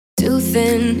Too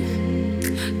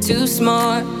thin, too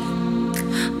smart.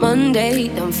 Monday,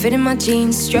 don't fit in my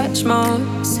jeans. Stretch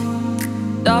marks,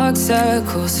 dark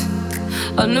circles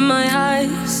under my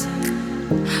eyes,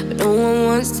 but no one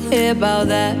wants to hear about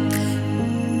that.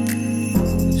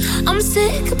 I'm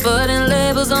sick of putting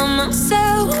labels on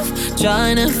myself,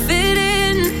 trying to fit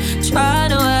in,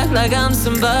 trying to act like I'm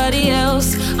somebody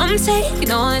else. I'm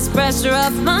taking all this pressure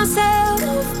off myself.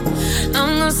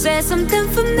 I'm gonna say something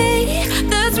for me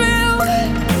that's real.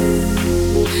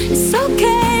 It's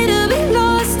okay to be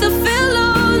lost, to feel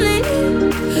lonely.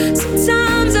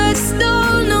 Sometimes I just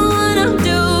don't know what I'm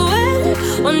doing.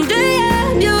 One day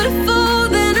I'm beautiful,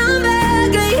 then I'm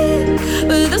ugly,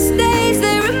 but those days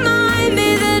they remind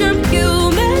me that I'm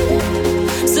human.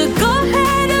 So go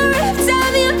ahead and rip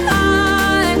down your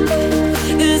heart,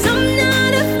 'cause I'm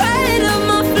not afraid of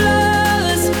my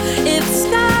flaws. If the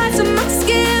scars on my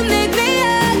skin make me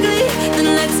ugly, then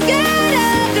let's get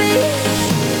ugly.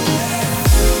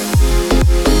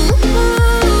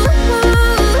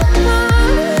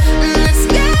 Let's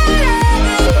get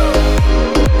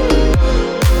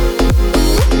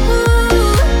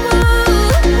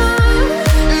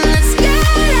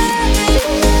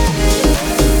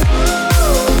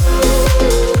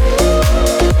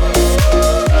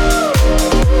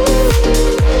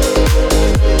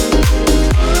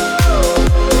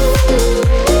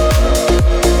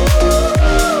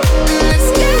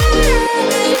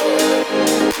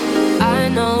I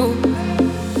know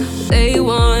they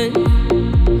want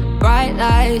bright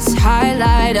lights,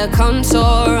 highlight a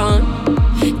contour on.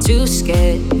 Too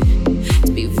scared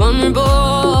to be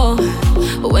vulnerable.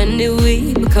 When did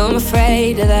we become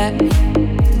afraid of that?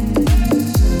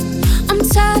 I'm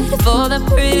tired of all the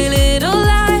pretty little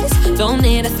lies. Don't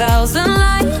need 1,000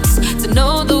 lights to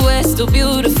know that we're still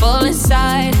beautiful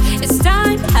inside. It's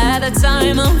time to have the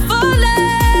time of our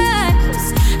lives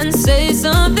and say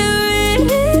something real.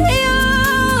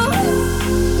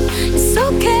 It's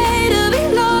okay to be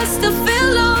lost, to feel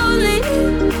lonely.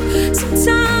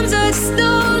 Sometimes I just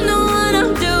don't know what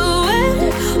I'm doing.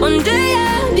 One day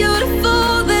I'm beautiful,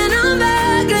 then I'm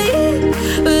ugly,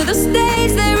 but those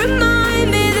days they remind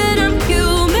me that I'm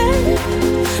human.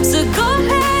 So go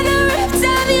ahead and rip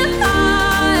down your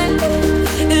heart,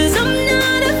 'cause I'm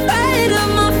not afraid of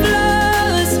my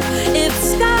flaws. If the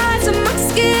scars on my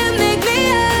skin make me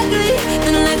ugly,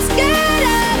 then let's get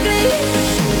ugly.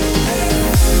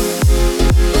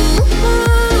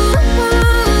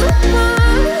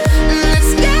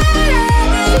 Let's get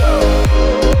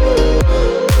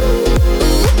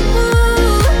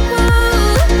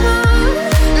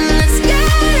Let's get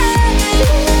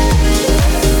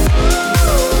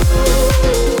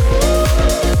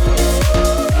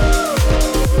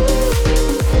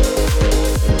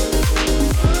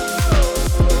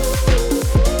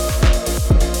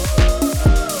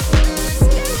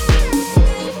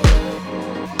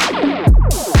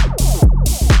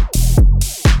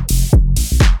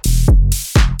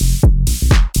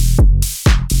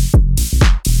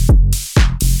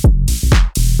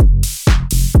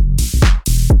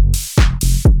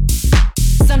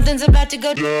Something's about to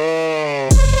go down.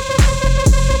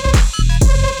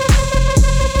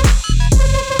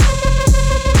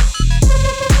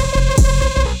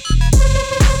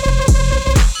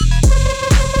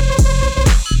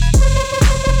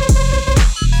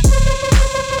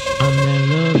 I'm not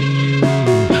loving you,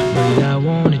 but I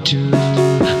wanted to.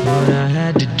 What I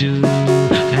had to do,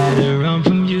 had to run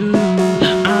from you.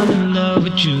 I'm in love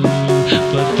with you,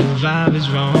 but the vibe is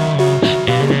wrong,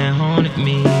 and it haunted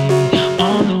me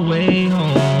all the way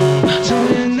home. So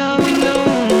you never know,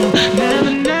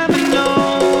 never, never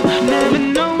know, never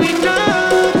know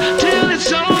enough till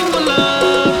it's over,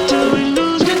 love, till we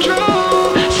lose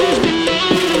control. Since the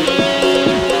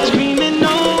night, screaming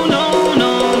no, no,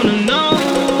 no, no, no.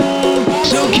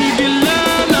 So keep your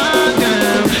love locked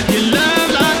down, your love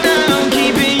locked down,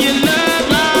 keeping your love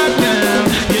locked down,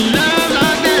 your love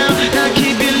locked down. Now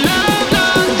keep your love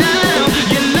locked down,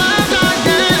 your love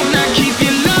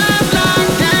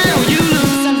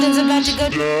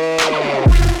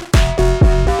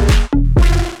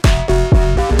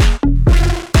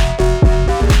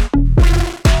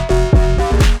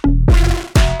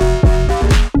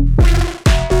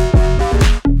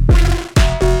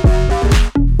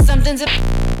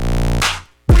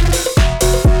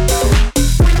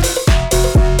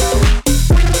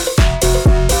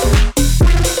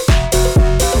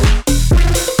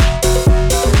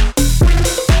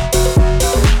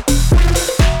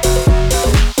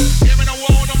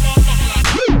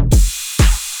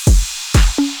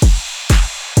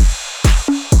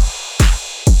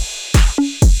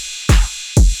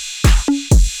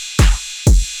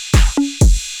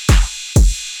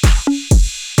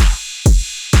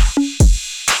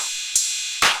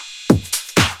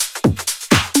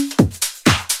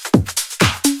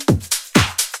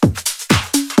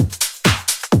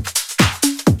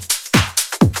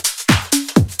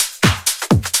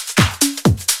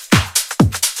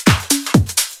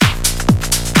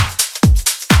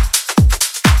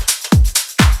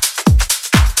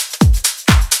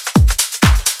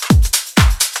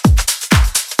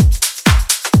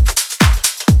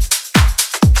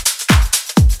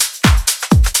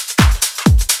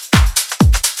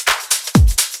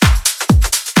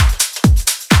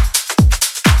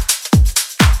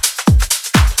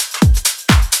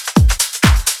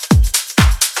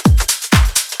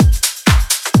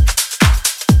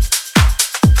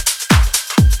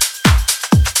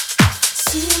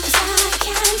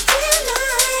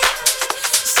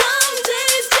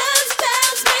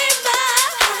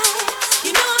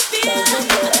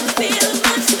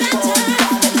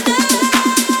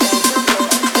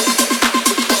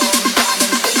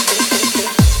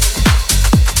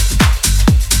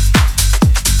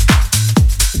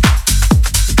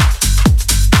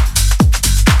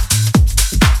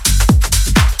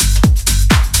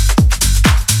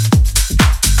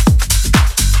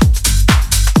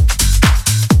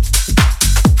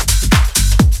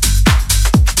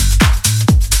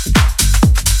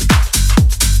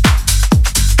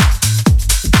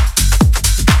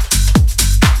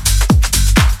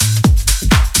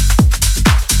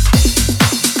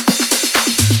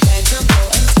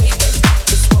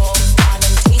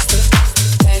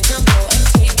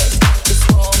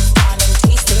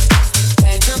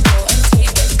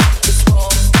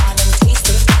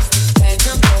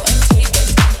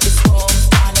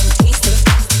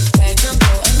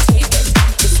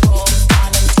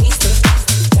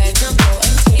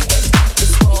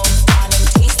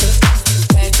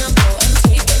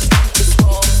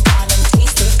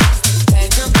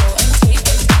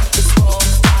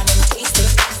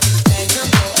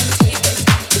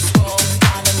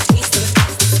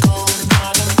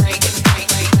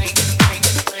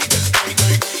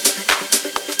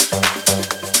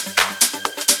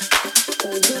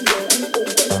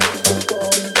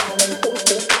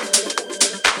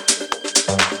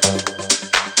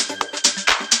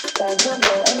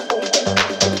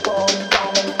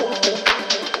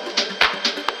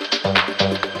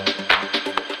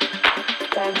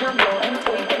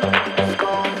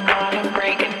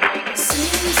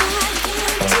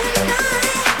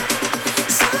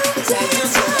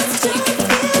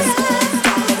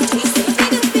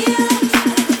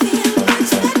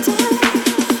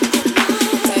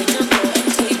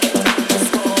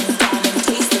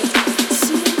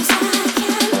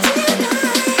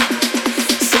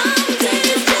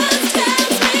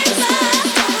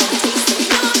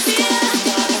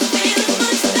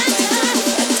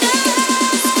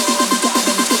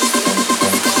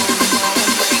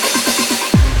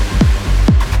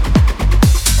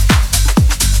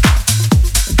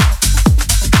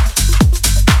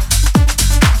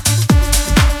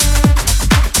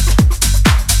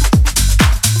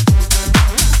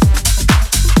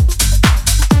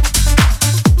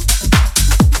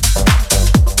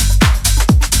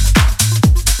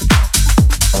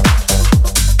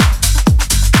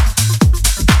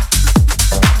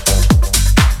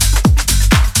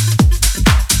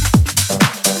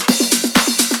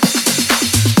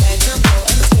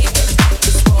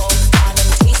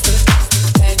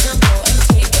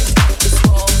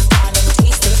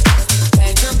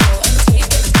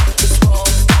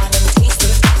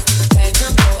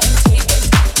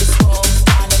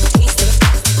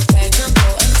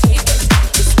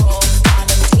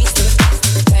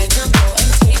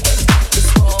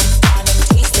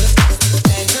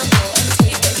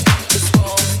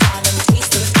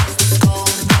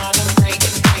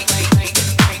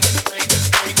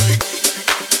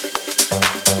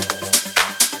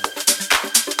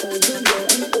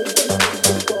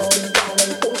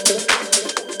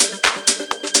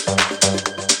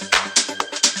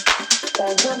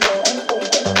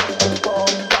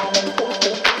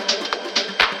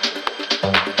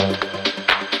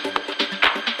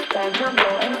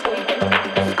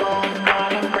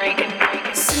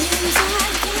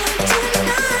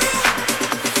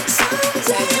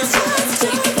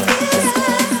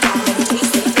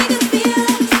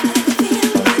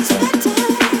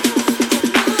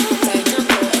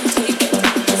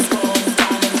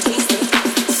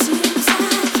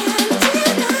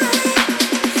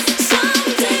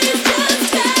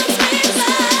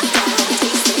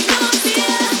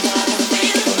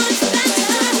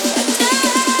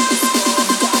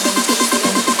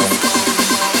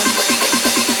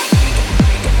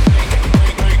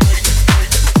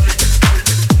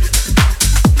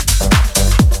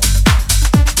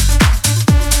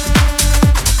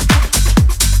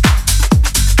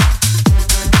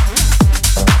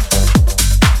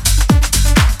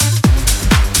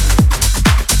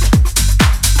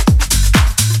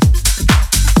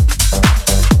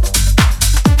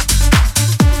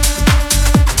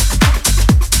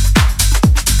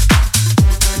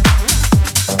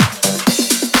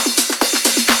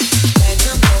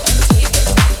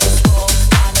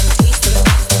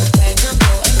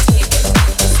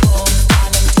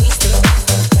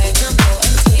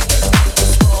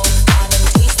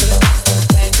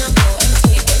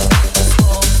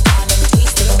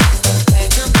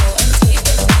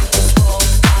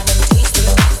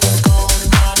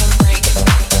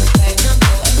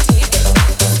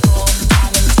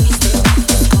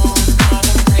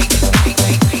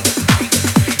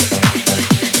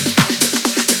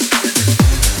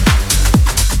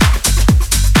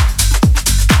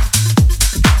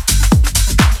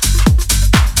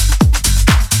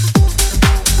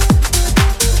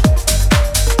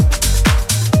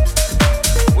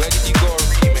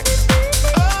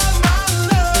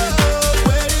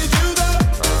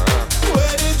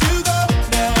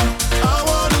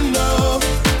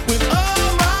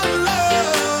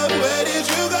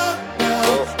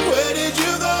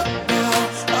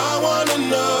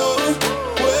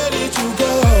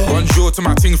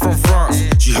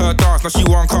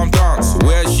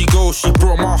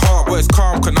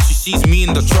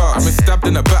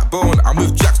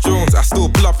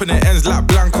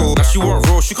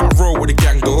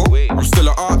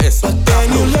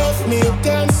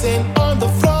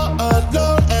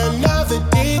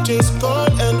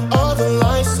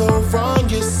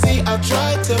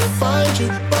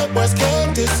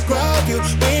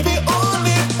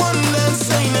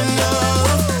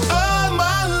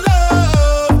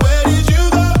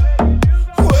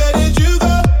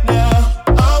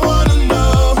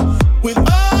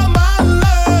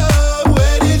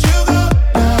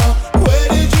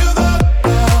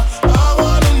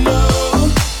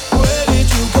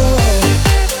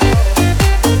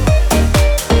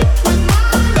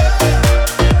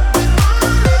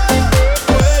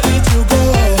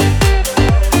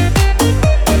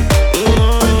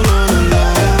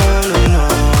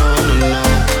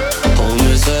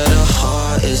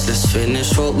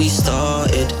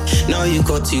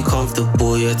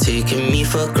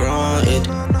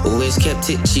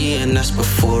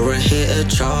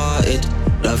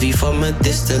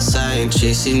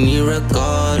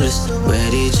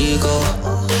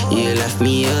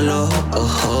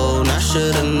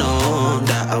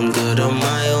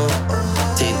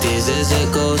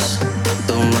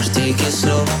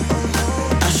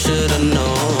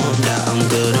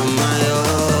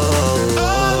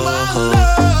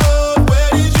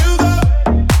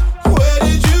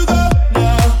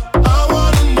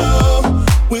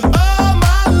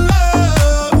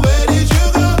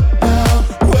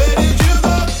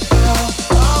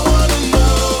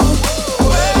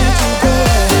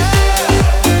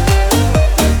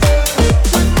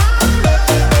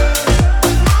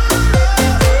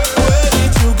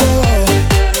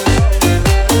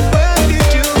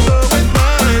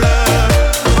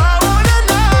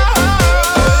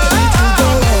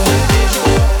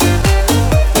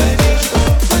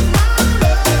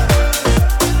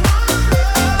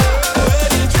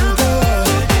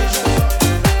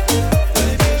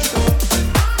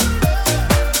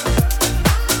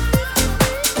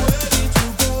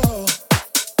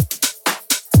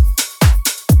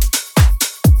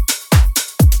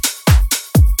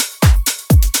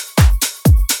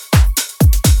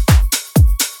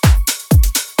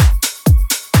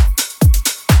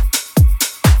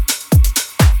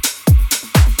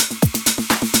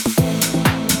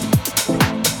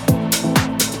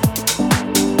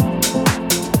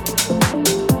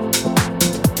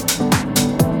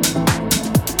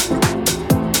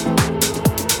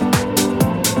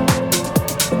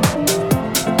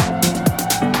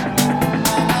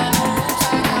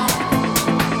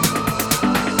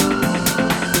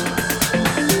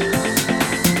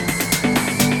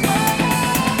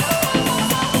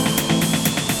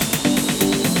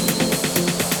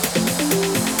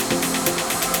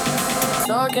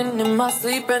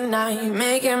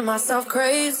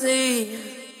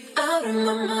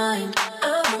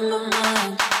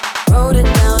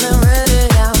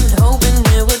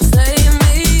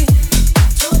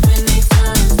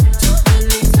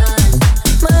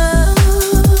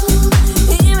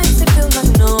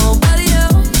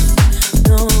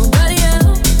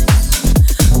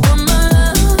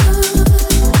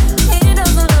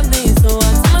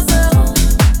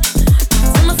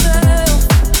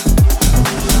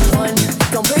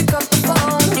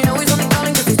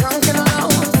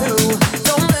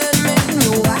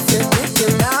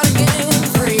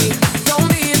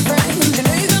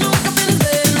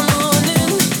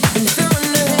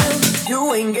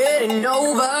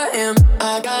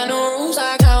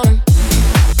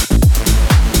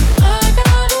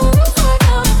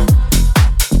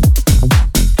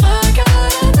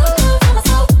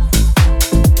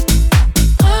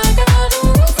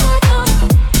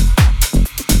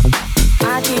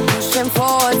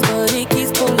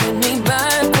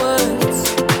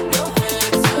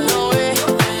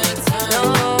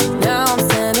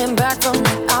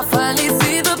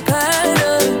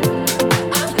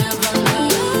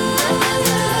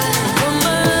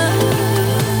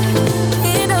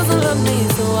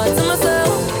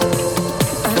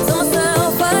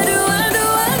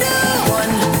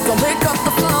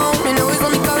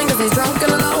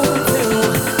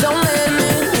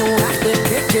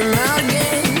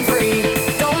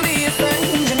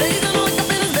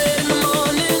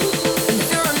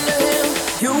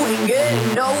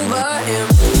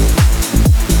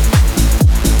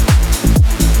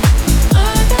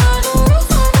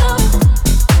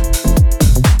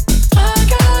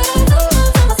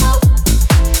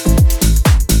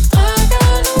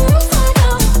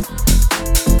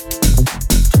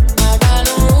I got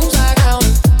no rules, I count.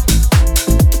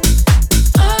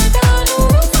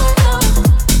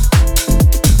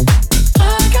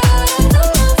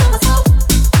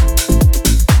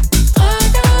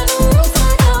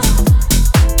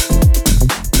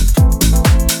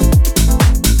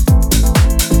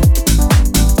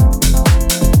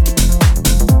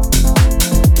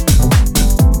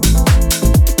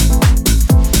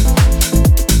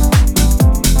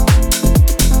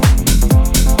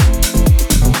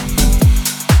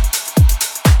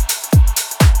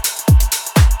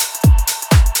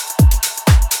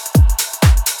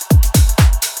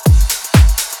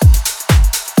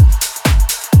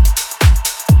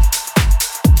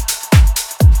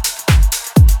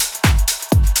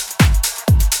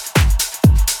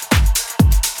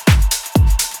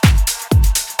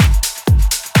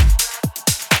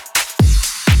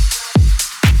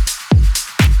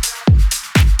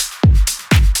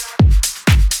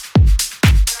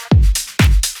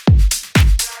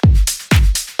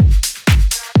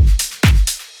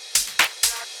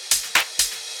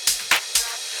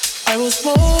 I was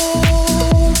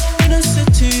born in a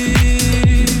city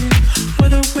where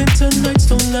the winter nights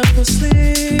don't ever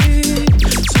sleep.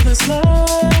 So this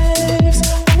life's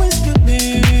always with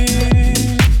me.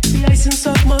 The ice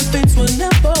inside my veins will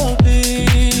never bleed.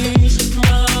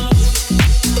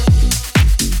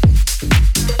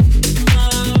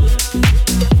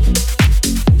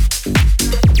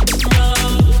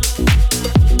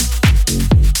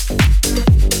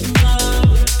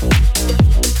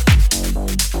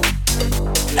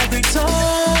 Every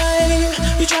time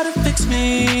you try to fix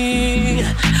me,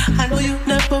 I know you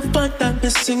never find that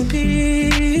missing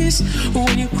piece.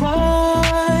 When you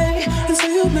cry and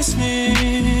say you miss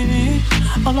me,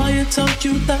 I'll lie and tell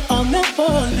you that I'll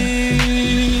never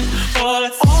leave.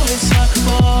 But always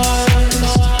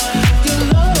sacrifice your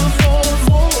love for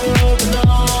a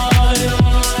night.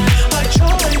 I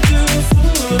try to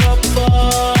put up a fight,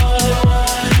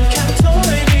 can't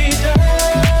tie me down.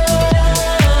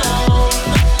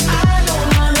 I don't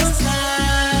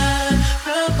understand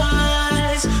the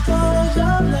price for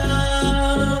your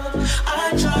love. I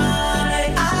try,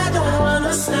 I don't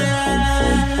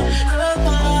understand the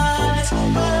price for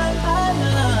my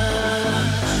love,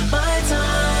 my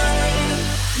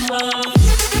time, love.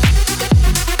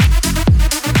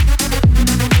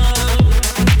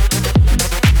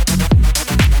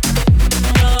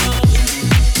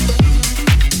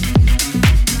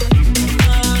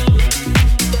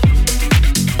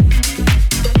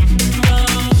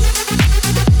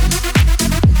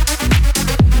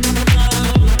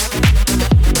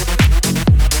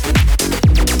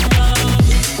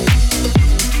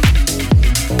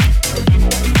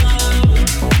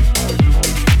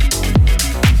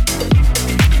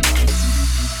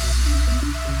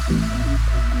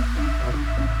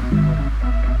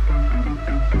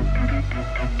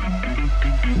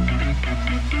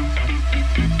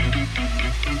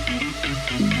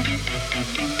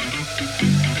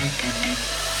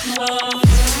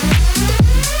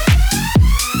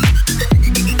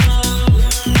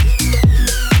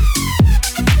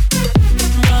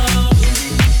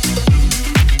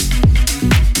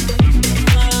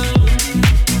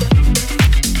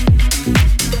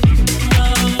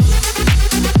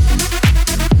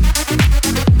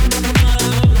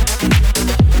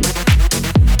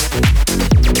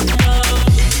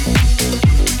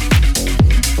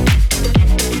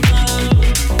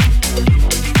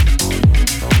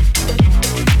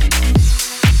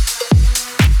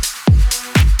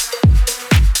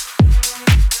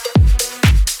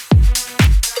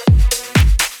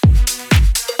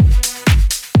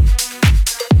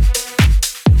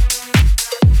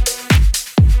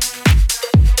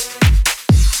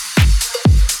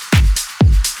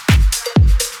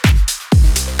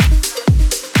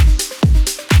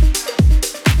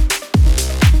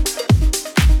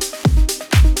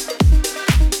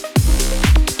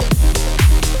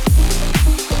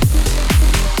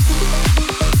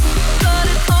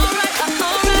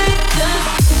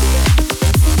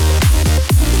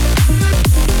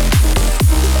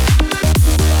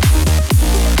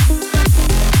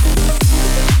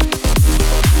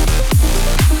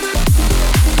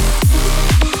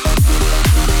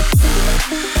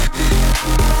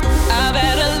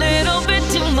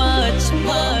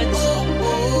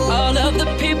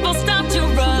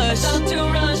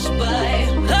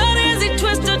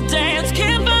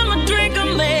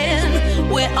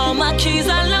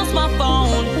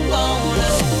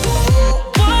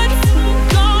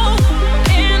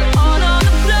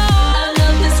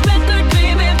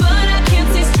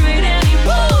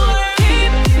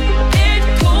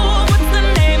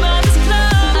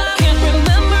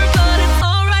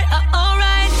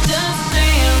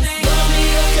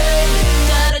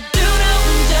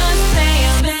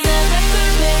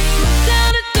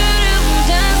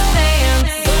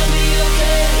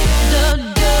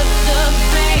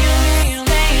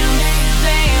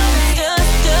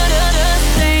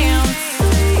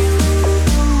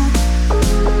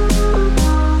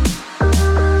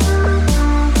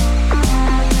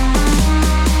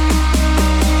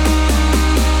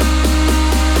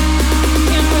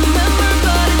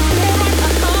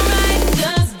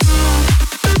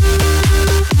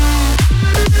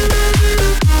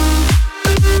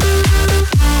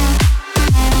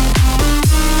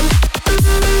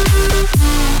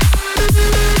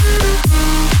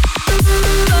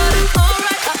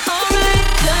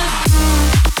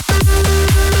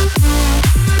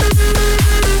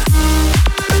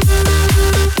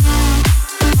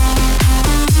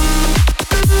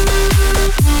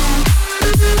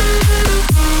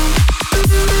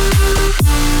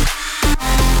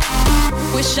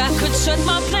 Wish I could shut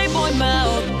my Playboy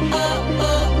mouth.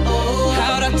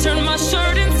 How'd I turn my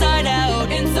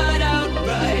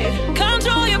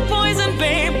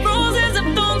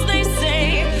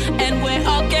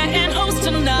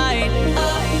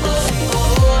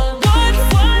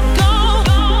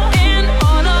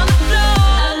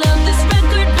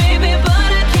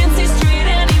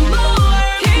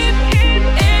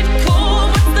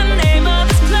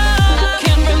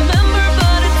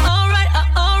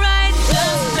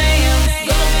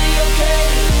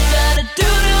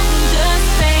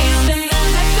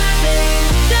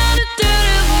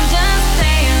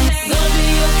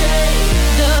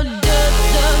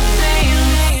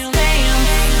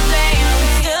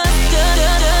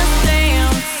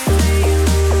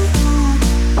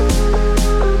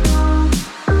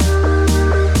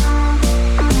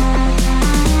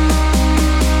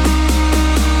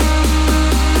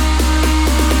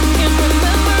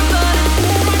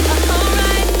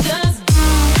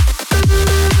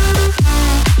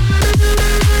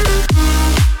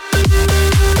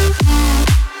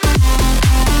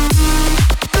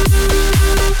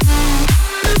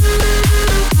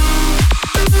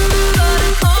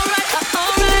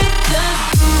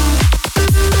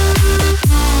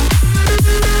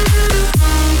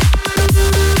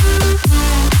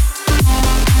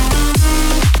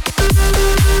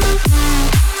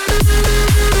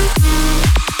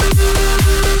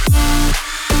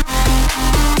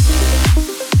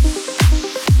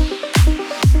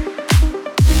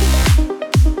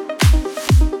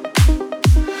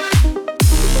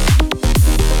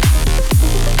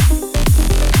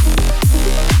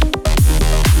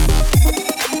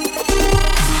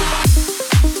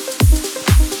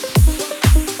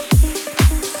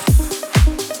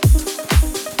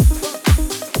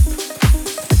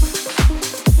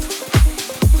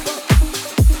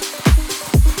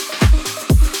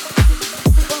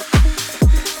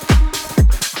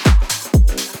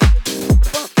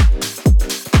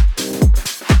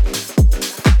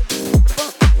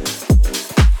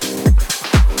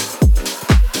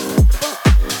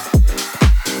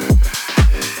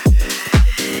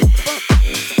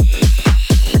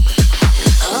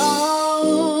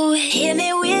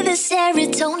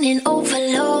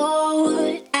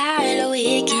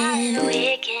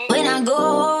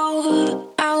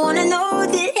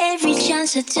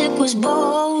I took was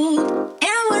bold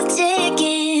and worth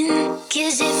taking.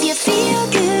 'Cause if you feel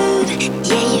good,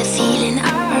 yeah, you're feeling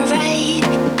alright.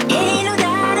 Ain't no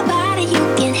doubt about it, you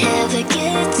can have a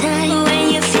good time. When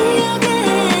you feel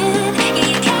good, yeah,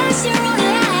 you cast your own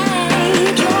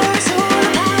light. Your solar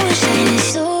power shining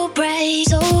so bright,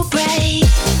 so bright.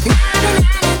 Na na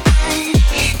na na na na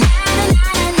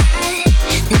na na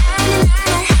na.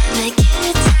 Have a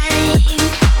good time.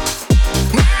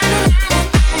 Na na na na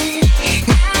na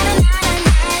na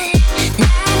na.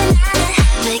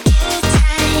 Have a good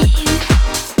time.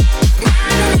 Na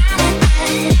na na na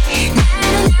na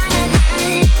na na.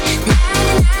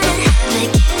 Have a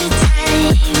good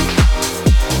time.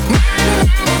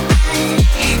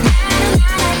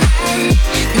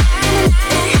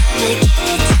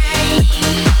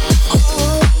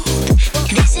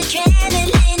 This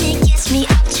adrenaline, it gets me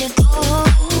up to go.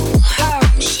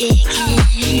 I'm shaking,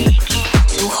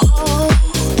 so hold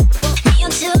me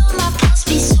until my pulse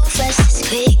beats so fast it's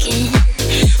quaking.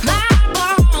 My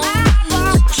bones,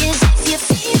 'cause if you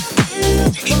feel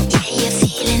good, yeah, you're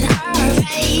feeling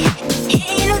alright.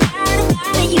 Ain't no doubt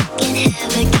about it, you can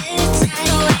have a good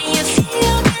time. When you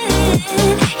feel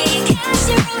good, yeah, you cast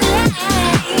your own light.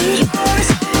 Your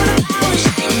solar power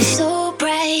shining so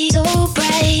bright, so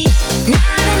bright. Na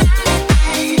na na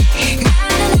na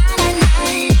na na na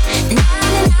na.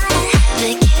 Have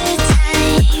a good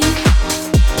time.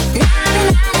 Na na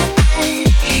na na na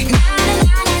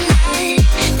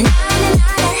na.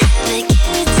 Have a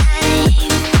good time.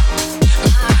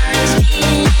 My heart is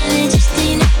beating, just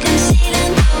enough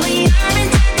concealing, but we are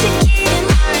intoxicated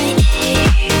right here.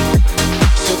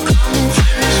 So come and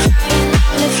feel us flying,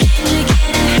 all the flames are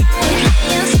getting higher.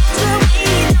 Playing songs that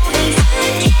we don't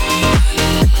even care.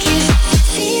 'Cause if you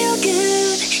feel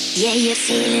good, yeah, you're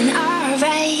feeling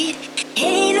alright.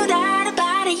 Ain't no doubt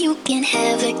about it, you can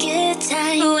have a good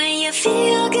time. When you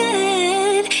feel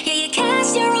good, yeah, you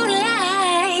cast your own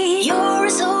light. Your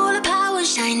solar power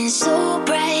shining so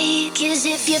bright. 'Cause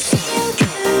if you feel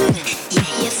good,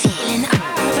 yeah, you're feeling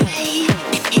alright.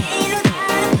 Ain't no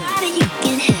doubt about it, you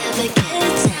can have a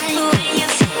good time. When you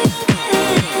feel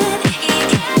good, yeah, you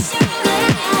cast your own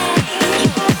light.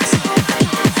 Your solar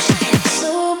power shining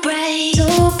so bright, so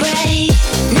bright.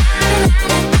 Na na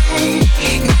na na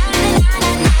na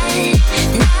na na.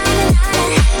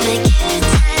 Have a good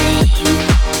time.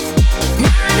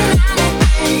 Na na na na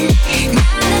na na.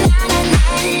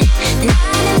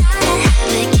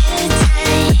 Have a good time.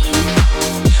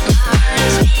 My heart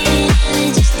is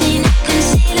beating, just enough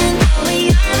concealing, but we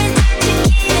are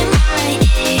intoxicated right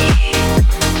here.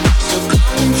 So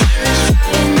come and feel us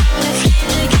flying, all the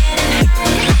flames are getting higher.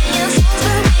 Playing songs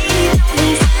that we don't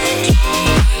even care.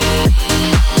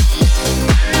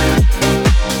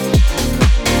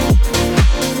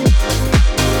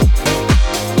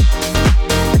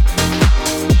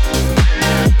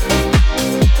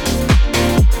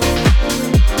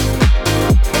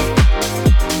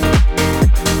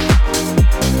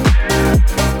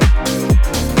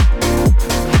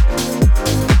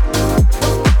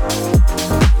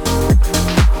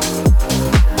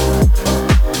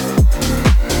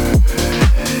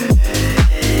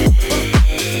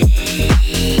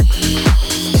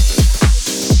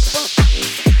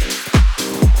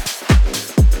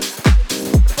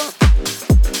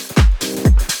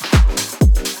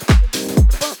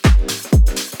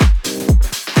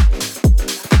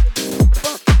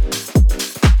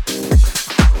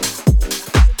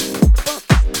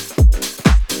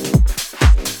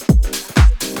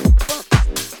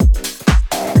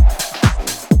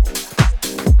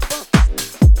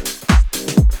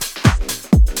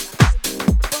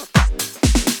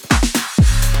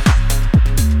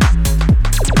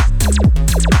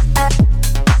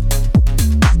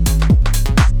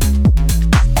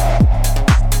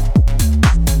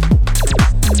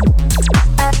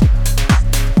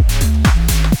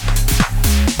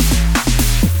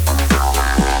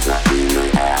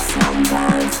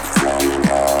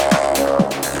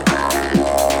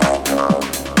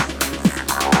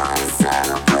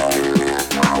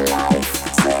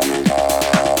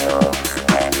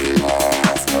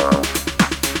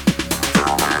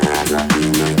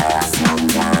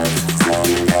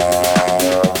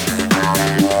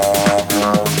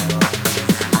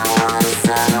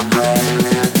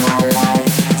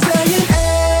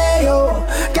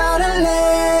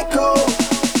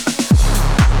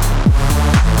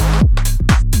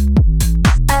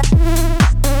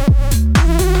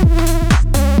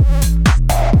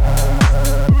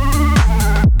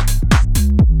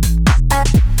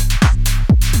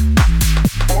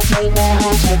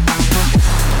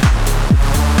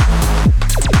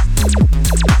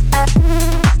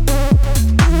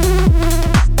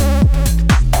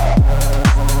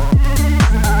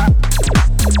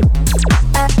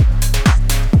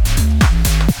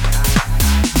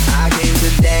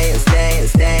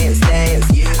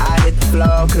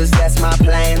 cause that's my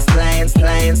plans.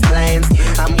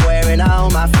 I'm wearing all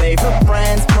my favorite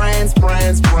brands.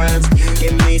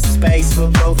 Give me some space for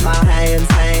both my hands.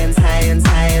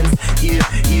 Yeah,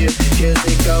 cause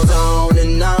it goes on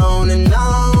and on and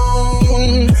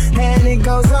on. And it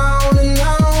goes on and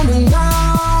on and on.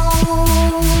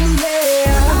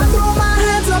 Yeah, I throw my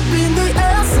hands up in the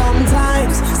air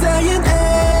sometimes, saying,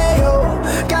 ayo,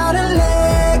 gotta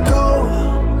let go.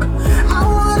 I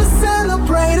wanna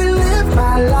celebrate and live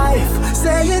my life,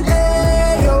 saying,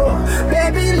 ayo,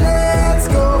 baby, let's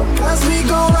go. Cause we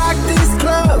gon' rock this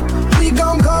club, we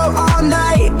gon' go all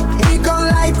night. We gon'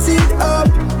 light it up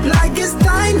like it's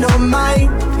dynamite.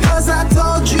 Cause I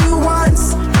told you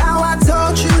once, now I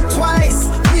told you twice.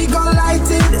 We gon' light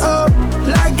it up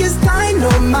like it's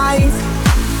dynamite.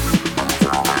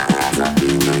 Throw my hands up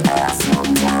in the air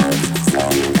sometimes,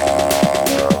 saying,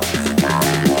 ayo,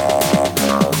 gotta let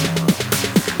go.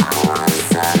 I wanna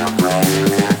celebrate and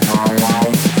live my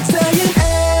life, saying,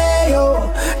 ayo,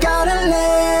 gotta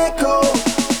let go.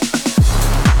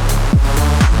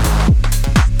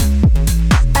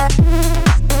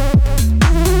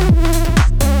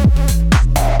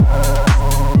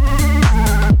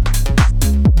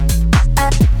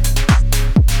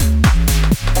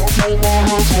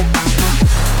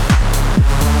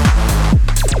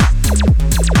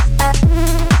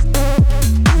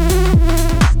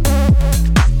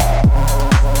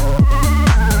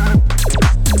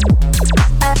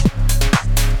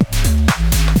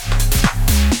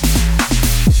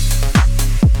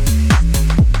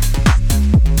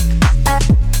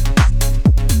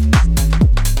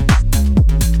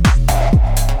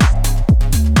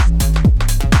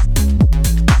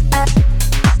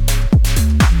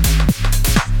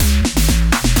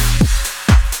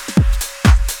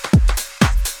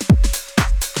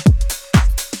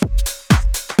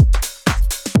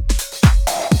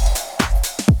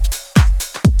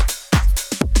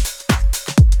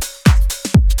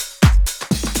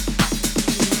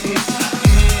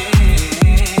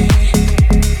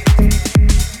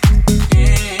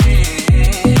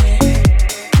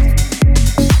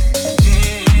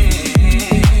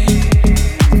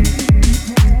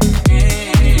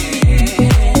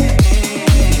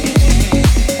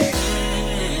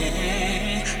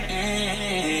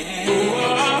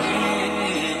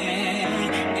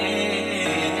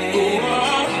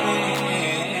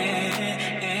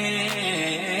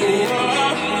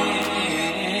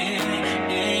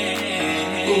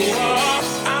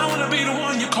 I wanna be the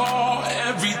one you call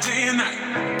every day and night.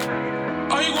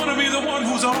 Are you gonna be the one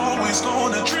who's always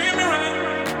gonna treat me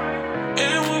right?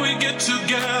 And when we get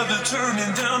together,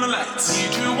 turning down the lights.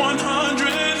 Need you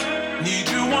 100, need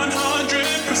you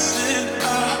 100%.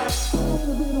 I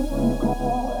wanna be the one you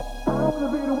call. I wanna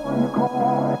be the one you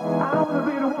call. I wanna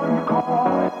be the one you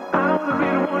call. I wanna be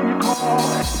the one you call.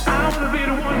 I wanna be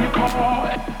the one you call.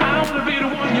 I wanna be the one you call. I wanna be the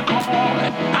one you call.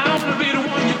 I wanna be the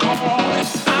one you call.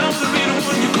 I wanna be the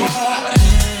one you call.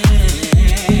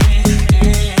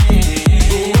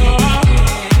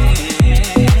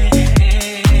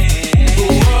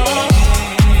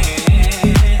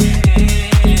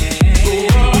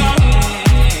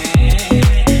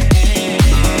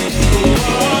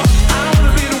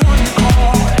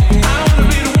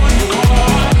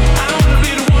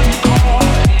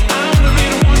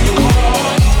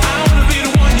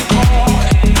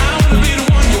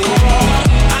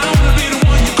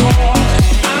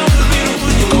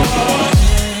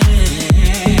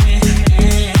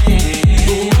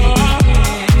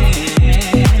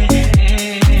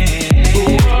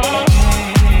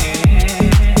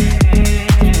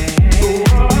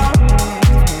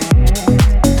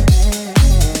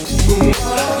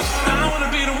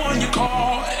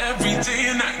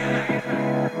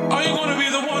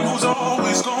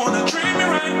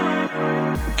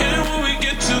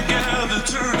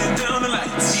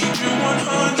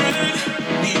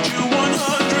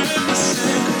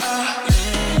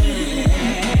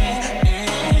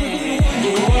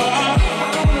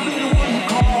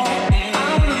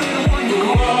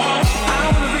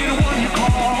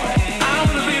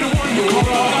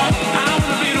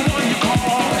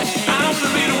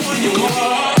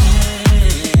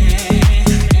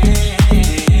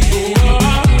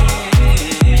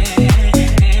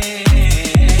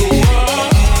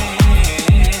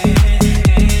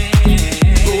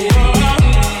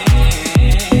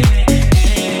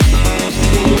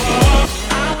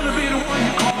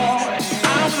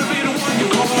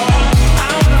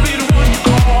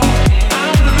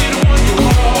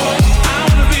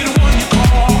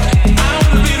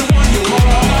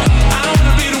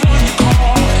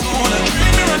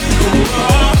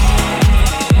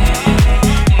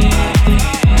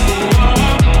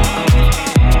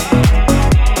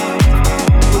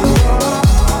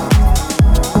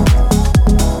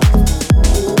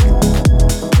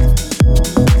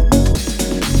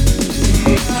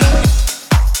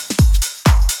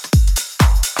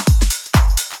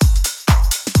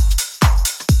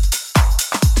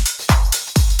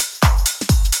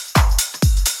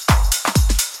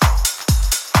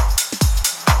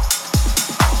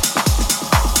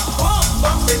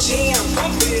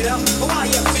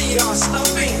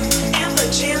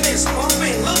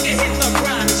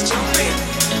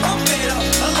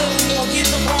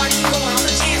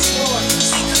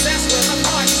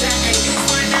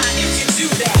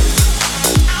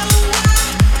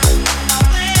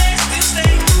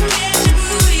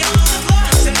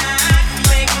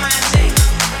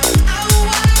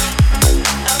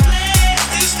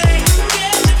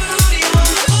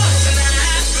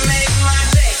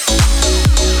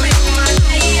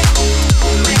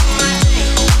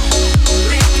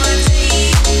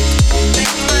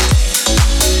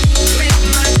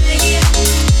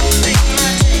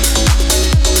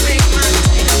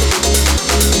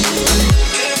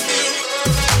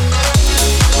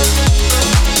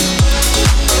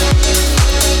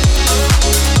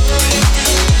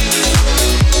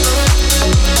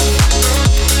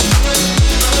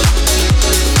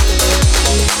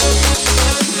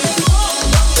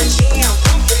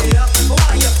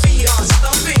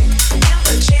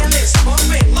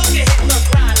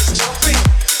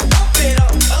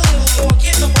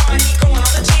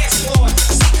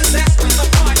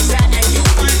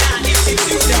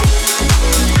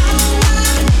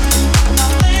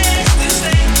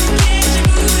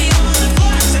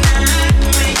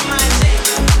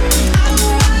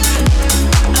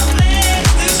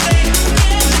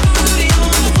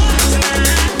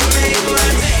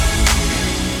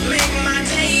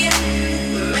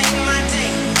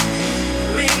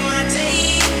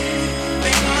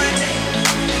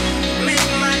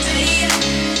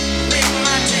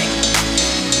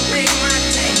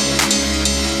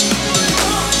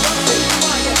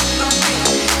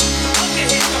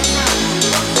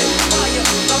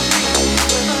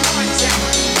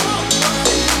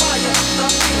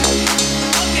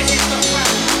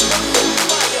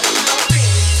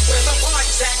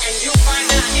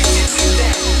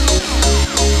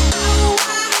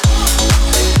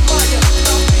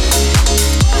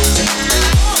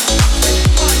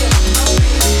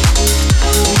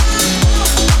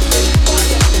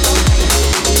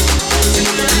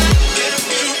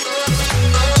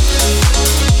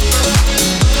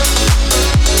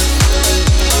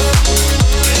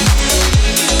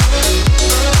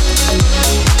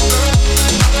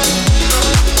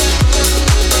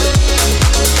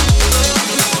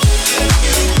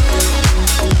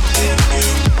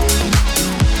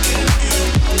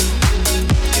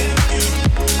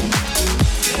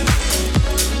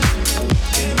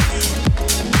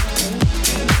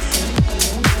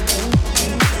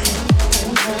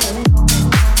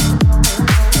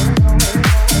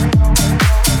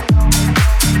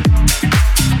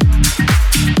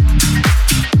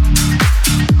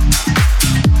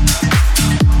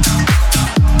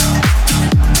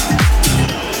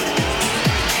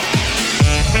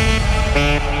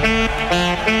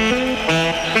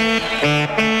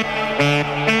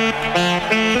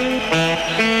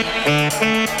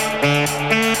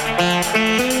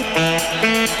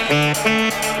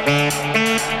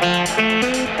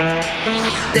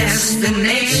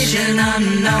 Destination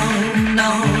unknown, no,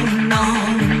 no,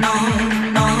 no,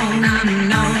 no,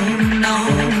 unknown, no,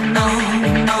 no, no,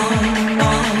 no,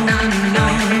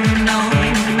 unknown,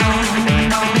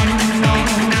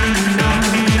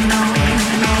 no,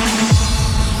 no,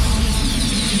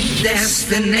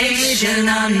 destination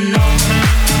unknown.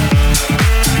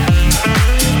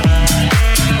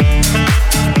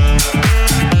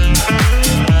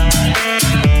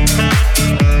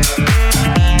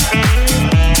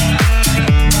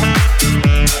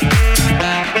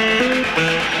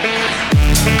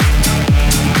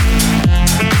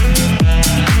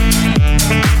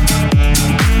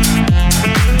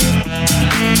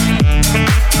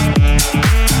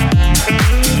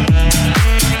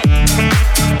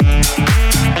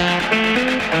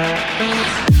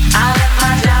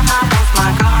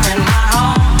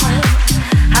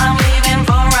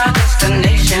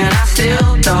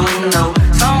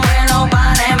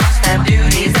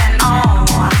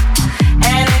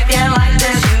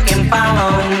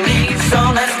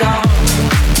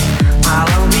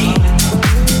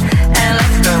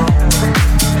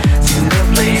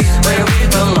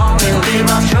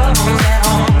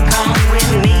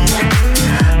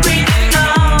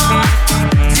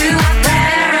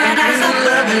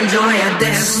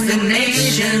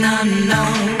 Destination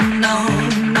unknown, no,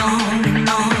 no,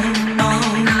 no, no,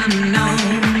 unknown,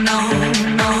 no,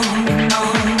 no, no,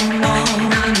 no,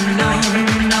 unknown,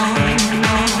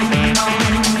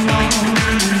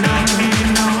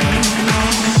 no, no,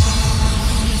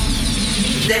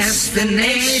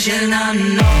 destination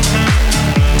unknown.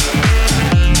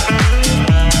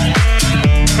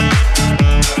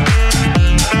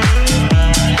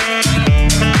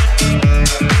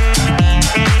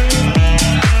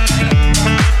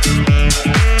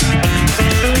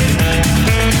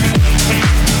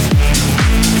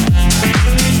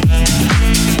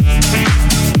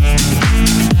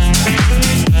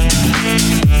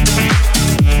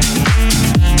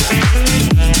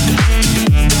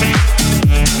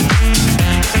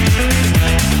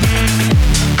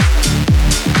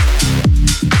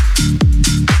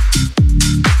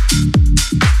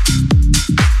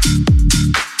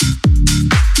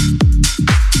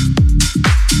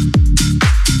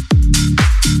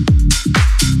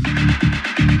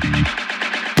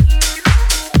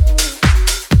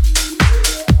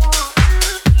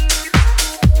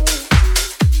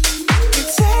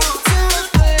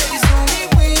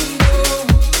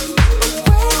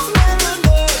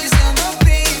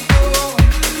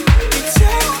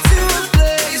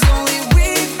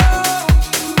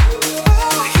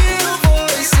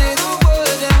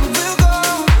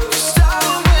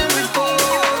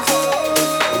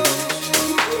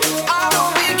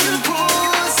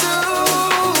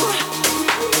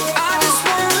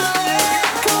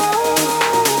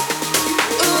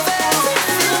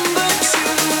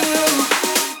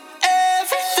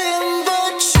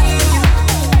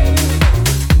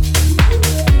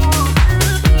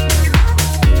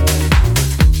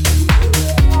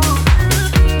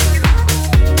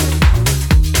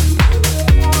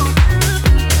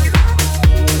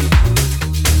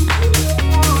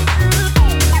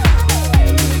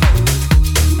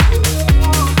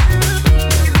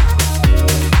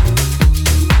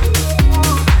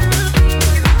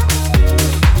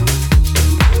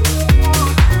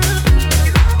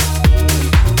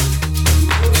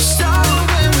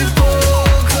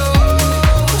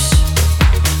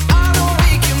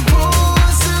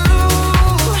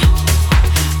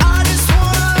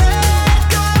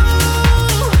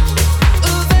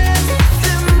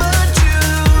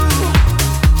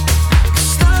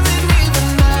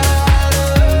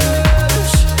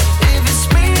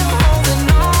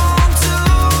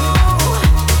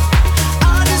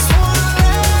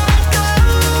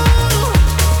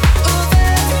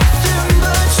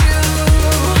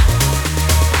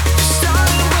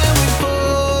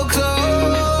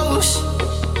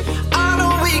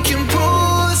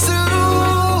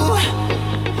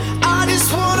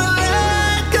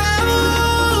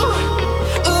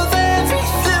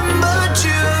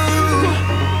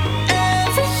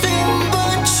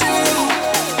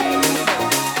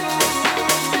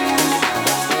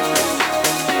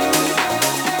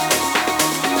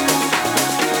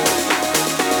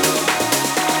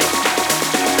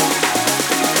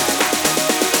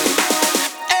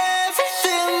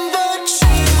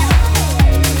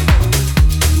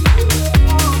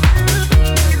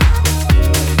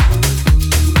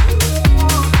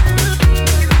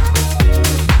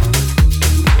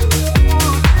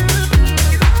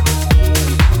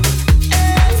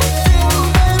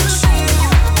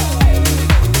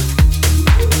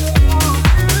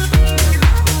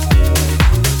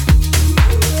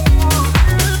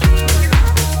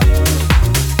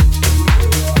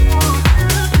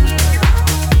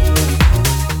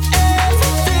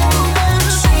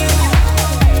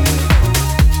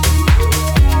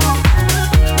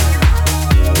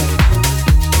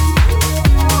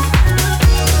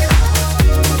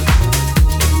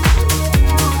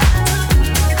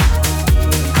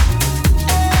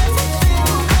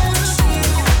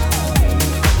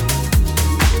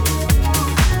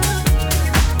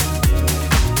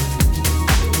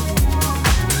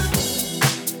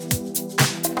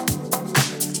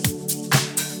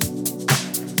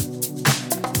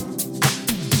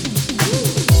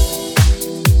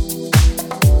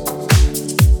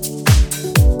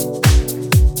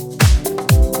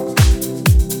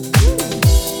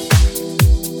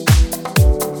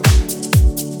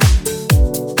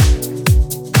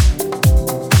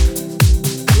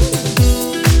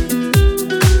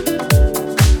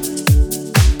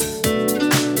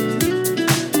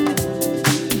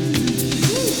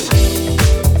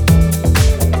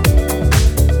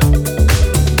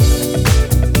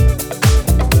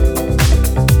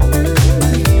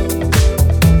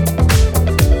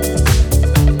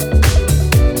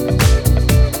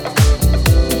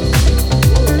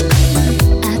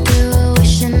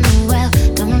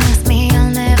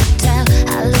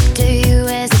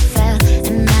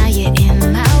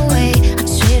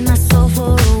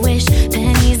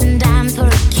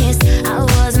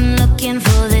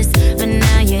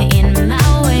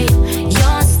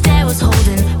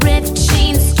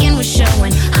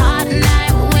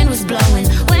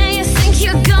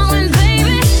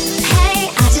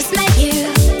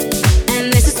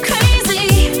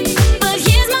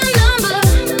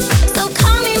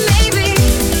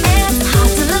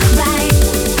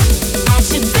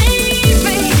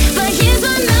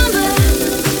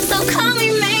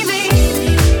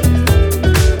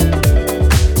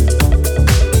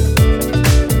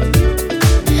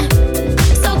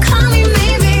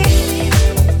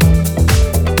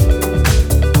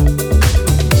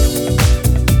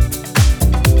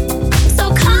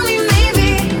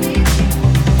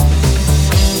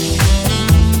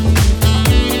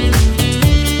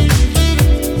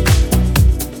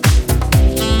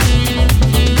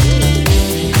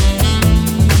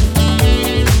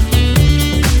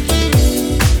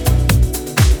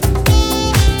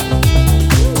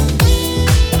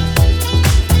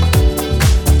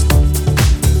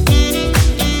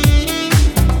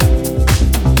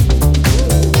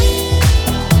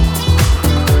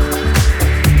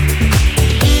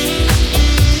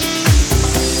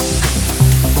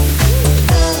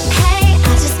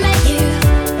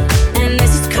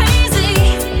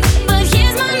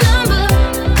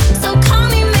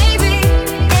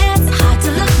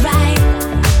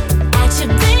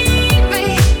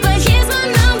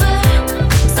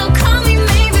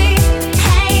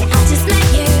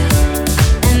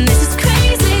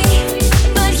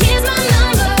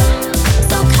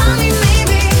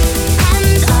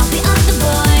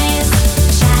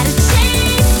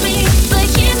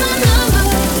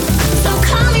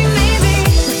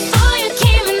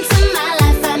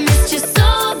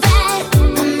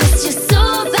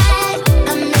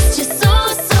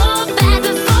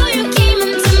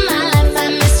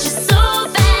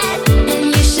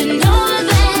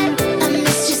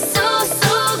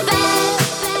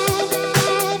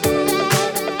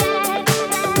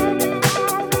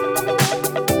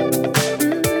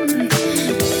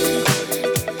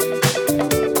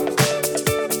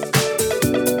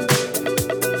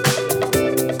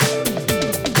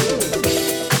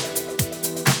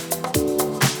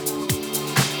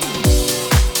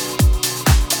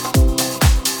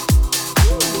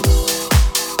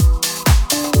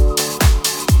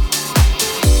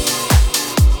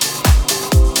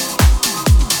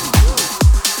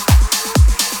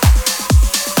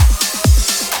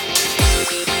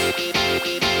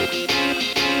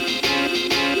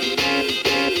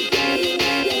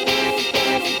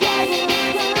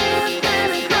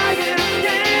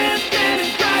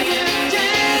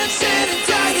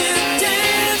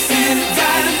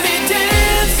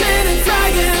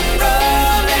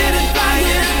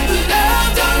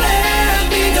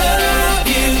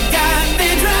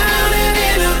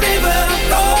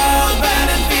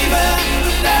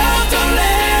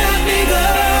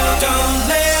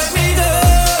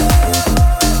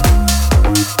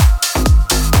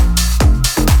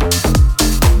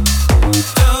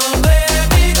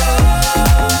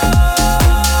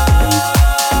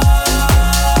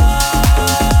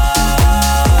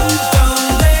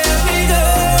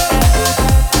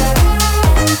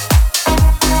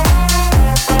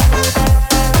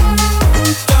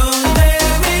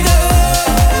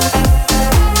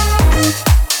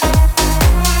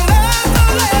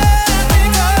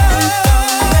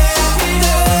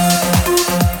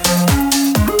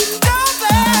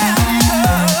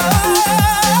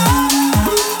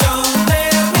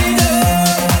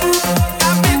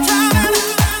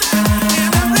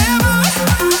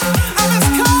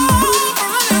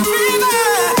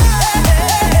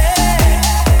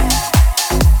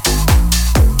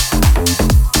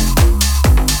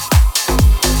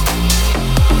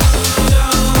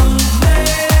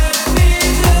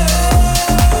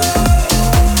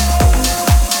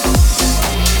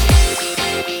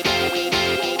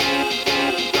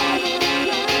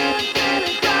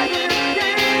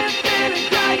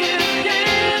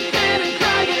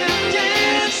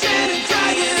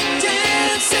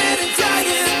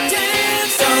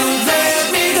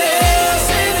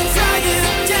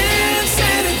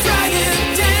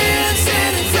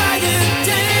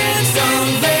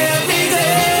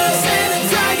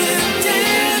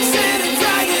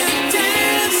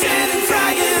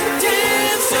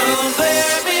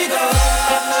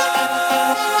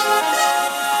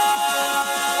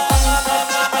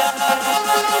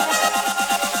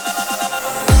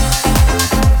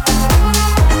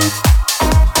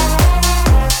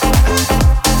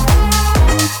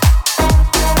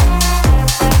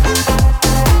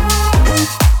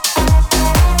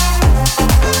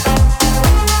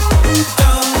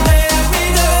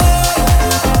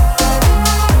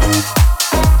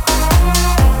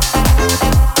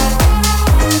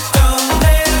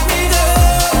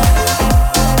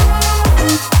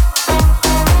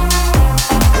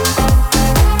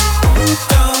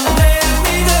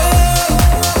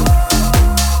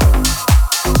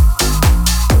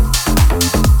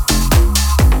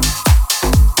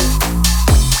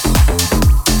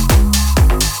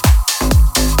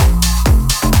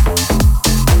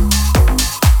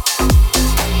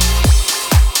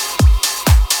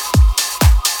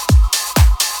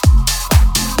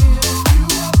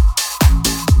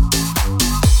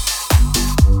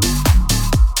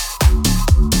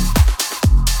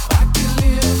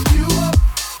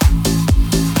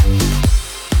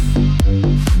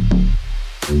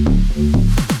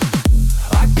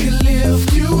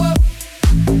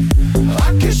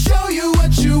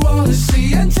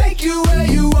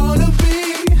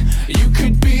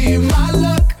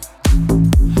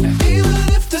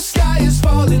 is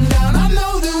falling down, I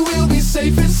know that we'll be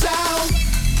safe and sound.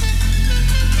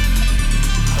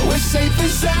 We're safe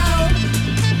and sound.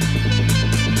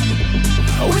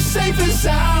 We're safe and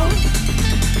sound.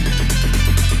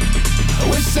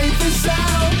 We're safe and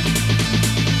sound.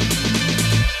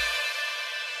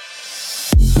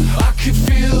 I can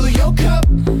feel your cup.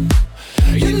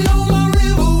 You know my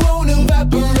river won't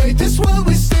evaporate. This world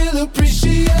we still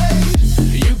appreciate.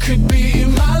 You could be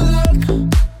my luck.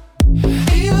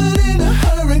 Even in a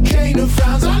hurricane of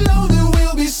frowns, I know that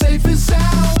we'll be safe and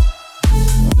sound.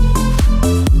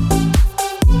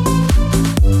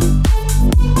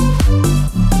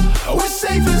 We're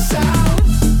safe and sound.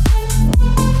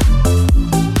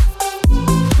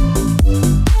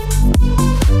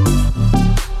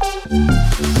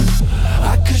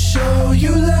 I could show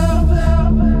you love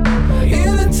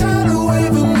in a tidal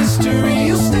wave of mystery.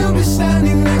 You'll still be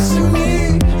standing next to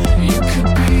me. You could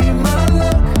be my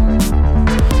luck.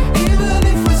 Even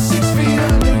if we're 6 feet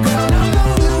underground, I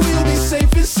know that we'll be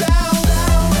safe and sound.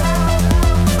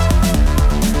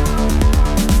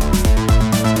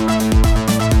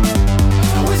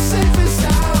 We're safe and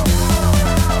sound.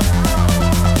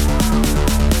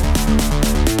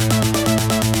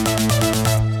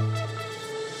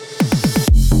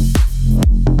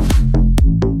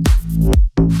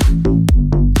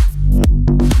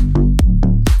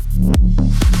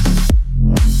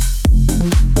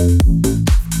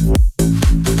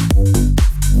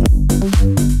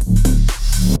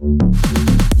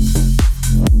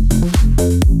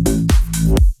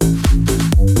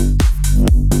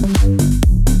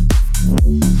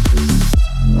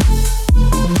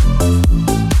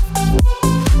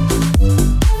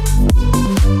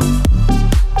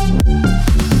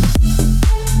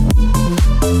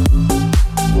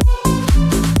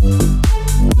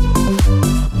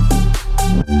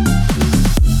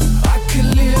 I can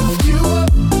lift you up.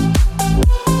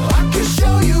 I can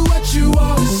show you what you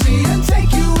wanna see and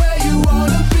take you where you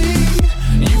wanna be.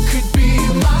 You could be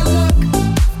my luck.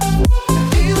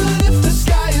 Even if the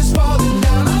sky is falling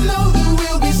down, I know that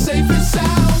we'll be safe and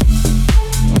sound.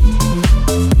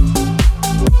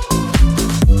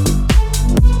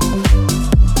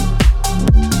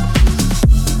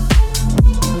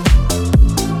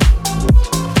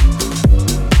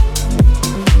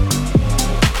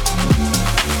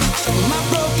 My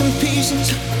broken pieces,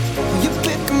 you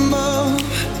pick 'em up.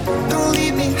 Don't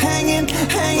leave me hanging,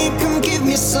 hanging, come give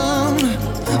me some.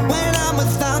 When I'm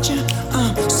without you,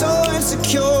 I'm so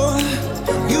insecure.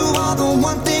 You are the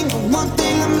one thing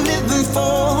I'm living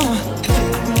for.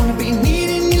 I don't wanna be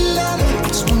needing your love, I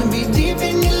just wanna be deep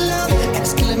in your love. And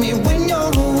it's killing me when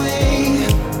you're away.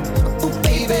 Oh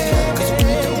baby, 'cause I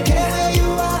really don't care where you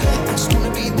are, I just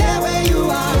wanna be there where you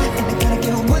are. And I gotta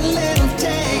get one little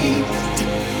day.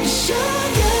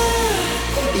 Sugar,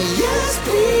 yes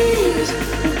please,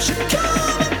 won't you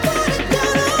come and put it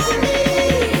down on me?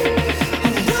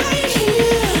 I'm right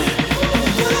here, I'm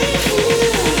right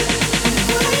here, I'm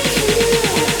right here,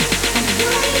 I'm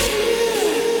right here.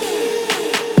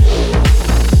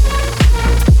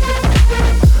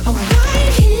 I'm right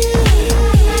here,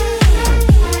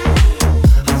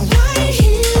 I'm right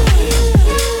here,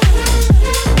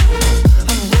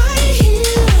 I'm right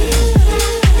here.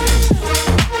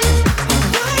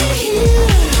 Right here,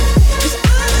 'cause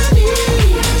I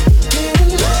need little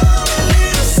love, a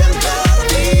little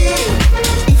sympathy.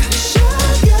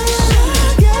 Sugar,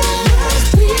 yes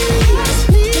please,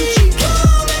 won't you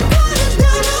come and put it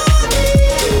down on me?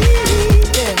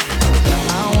 Yeah.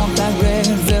 I want that red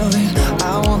velvet,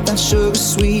 I want that sugar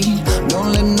sweet. Don't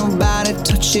let nobody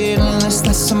touch it unless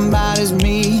that somebody's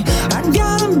me. I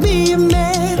gotta be a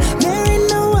man, there ain't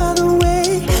no other way.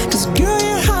 'Cause girl,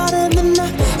 you're hotter than a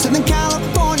Southern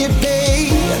California day.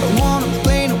 I don't wanna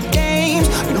play no games,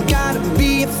 you don't gotta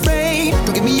be afraid.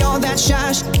 Don't give me all that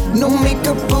shine, no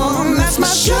makeup on, that's my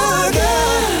sugar.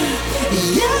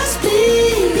 Yes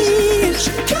please,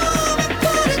 come and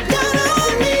put it down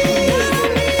on me.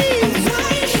 I'm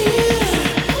right here,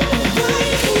 I'm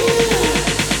right here,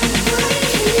 I'm right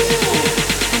here,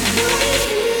 I'm right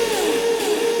here.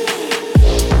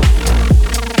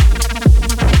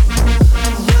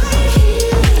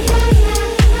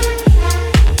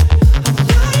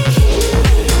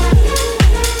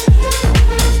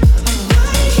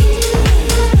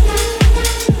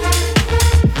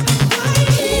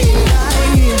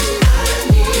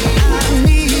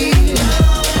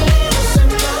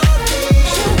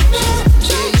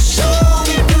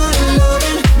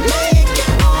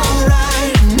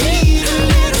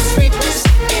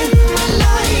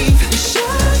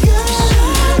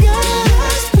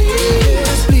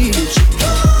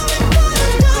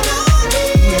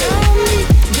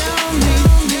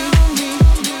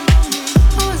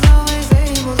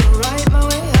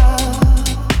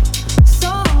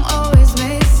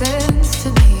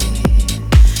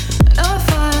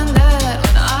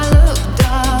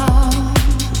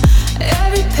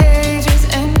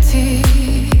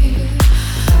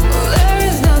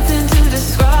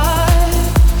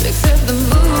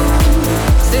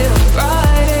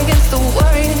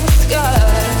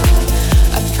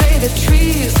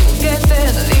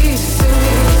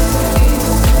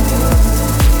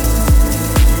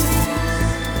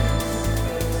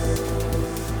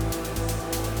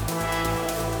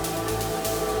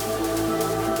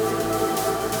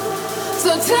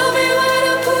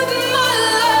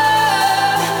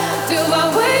 do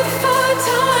what we